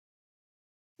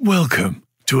Welcome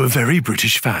to A Very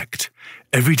British Fact.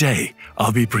 Every day,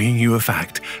 I'll be bringing you a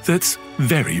fact that's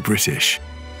very British.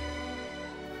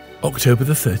 October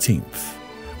the 13th.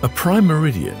 A prime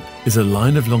meridian is a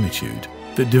line of longitude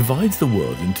that divides the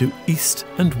world into east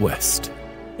and west.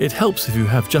 It helps if you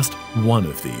have just one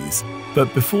of these,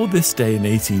 but before this day in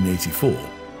 1884,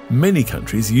 many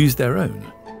countries used their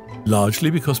own. Largely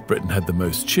because Britain had the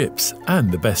most ships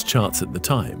and the best charts at the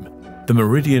time, the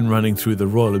meridian running through the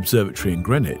Royal Observatory in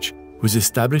Greenwich was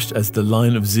established as the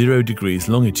line of 0 degrees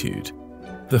longitude.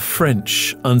 The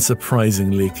French,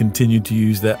 unsurprisingly, continued to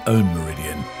use their own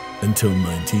meridian until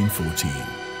 1914.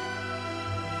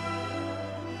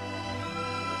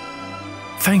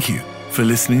 Thank you for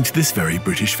listening to this very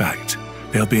British fact.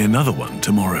 There'll be another one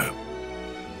tomorrow.